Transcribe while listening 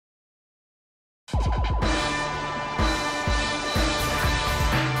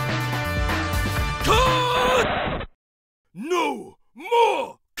No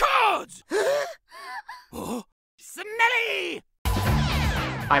more cards! Smelly!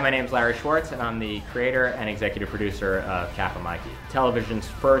 Hi, my name's Larry Schwartz, and I'm the creator and executive producer of Kappa Mikey, television's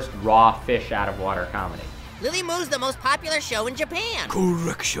first raw fish out of water comedy. Lily Moo's the most popular show in Japan.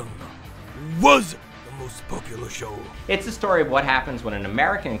 Correction. Was the most popular show. It's the story of what happens when an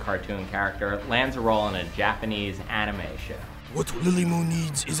American cartoon character lands a role in a Japanese anime show. What Lily Moo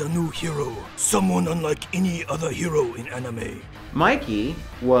needs is a new hero. Someone unlike any other hero in anime. Mikey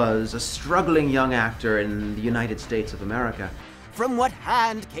was a struggling young actor in the United States of America. From what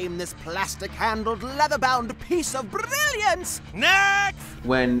hand came this plastic-handled, leather-bound piece of brilliance? Next!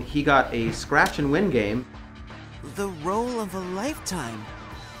 When he got a scratch and win game, The role of a lifetime.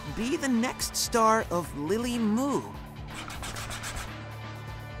 Be the next star of Lily Moo.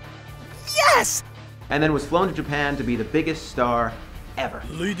 Yes! and then was flown to Japan to be the biggest star ever.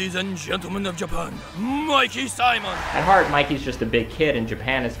 Ladies and gentlemen of Japan, Mikey Simon! At heart, Mikey's just a big kid, and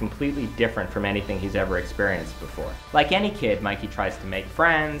Japan is completely different from anything he's ever experienced before. Like any kid, Mikey tries to make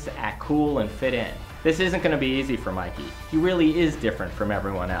friends, act cool, and fit in. This isn't going to be easy for Mikey. He really is different from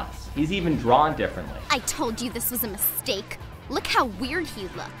everyone else. He's even drawn differently. I told you this was a mistake. Look how weird he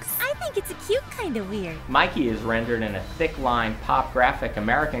looks. I think it's a cute kind of weird. Mikey is rendered in a thick-line, pop-graphic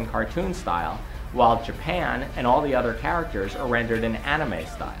American cartoon style, while Japan and all the other characters are rendered in anime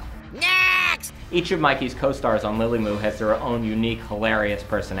style. Next! Each of Mikey's co-stars on Lily Moo has their own unique, hilarious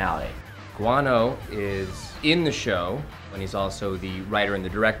personality. Guano is in the show, and he's also the writer and the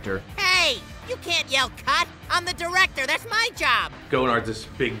director. Hey! You can't yell cut! I'm the director, that's my job! Gonard's this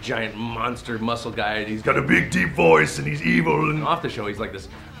big, giant monster muscle guy, and he's Got a big, deep voice, and he's evil, and off the show, he's like this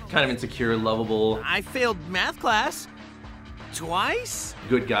kind of insecure, lovable, I failed math class. Twice?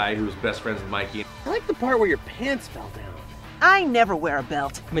 good guy who's best friends with Mikey. I like the part where your pants fell down. I never wear a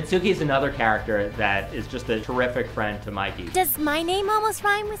belt. Mitsuki is another character that is just a terrific friend to Mikey. Does my name almost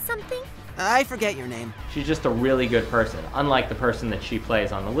rhyme with something? I forget your name. She's just a really good person, unlike the person that she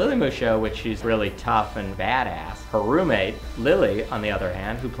plays on the Lily Moo show, which she's really tough and badass. Her roommate, Lily, on the other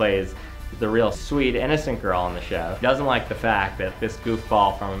hand, who plays the real sweet, innocent girl on the show, doesn't like the fact that this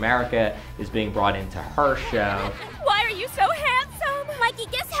goofball from America is being brought into her show. Why are you so handsome? Mikey,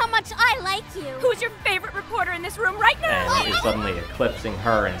 guess how much I like you. Who's your favorite reporter in this room right now? And is suddenly eclipsing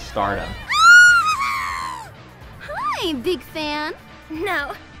her in stardom. Hi, big fan.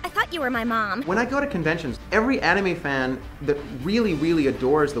 No, I thought you were my mom. When I go to conventions, every anime fan that really, really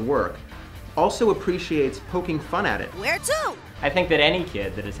adores the work also appreciates poking fun at it. Where to? I think that any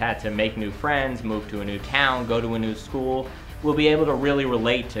kid that has had to make new friends, move to a new town, go to a new school, will be able to really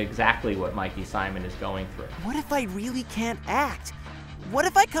relate to exactly what Mikey Simon is going through. What if I really can't act? What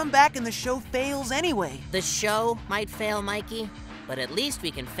if I come back and the show fails anyway? The show might fail, Mikey, but at least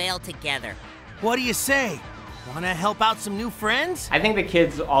we can fail together. What do you say? Want to help out some new friends? I think the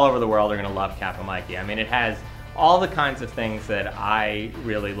kids all over the world are going to love Kappa Mikey. I mean, it has all the kinds of things that I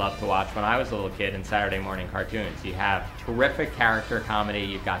really loved to watch when I was a little kid in Saturday morning cartoons. You have terrific character comedy,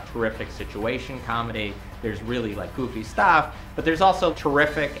 you've got terrific situation comedy, there's really like goofy stuff, but there's also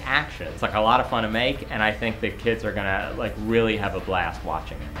terrific action. It's like a lot of fun to make, and I think the kids are gonna like really have a blast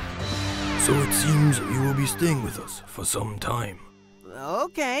watching it. so it seems you will be staying with us for some time.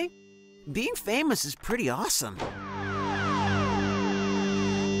 Okay. Being famous is pretty awesome.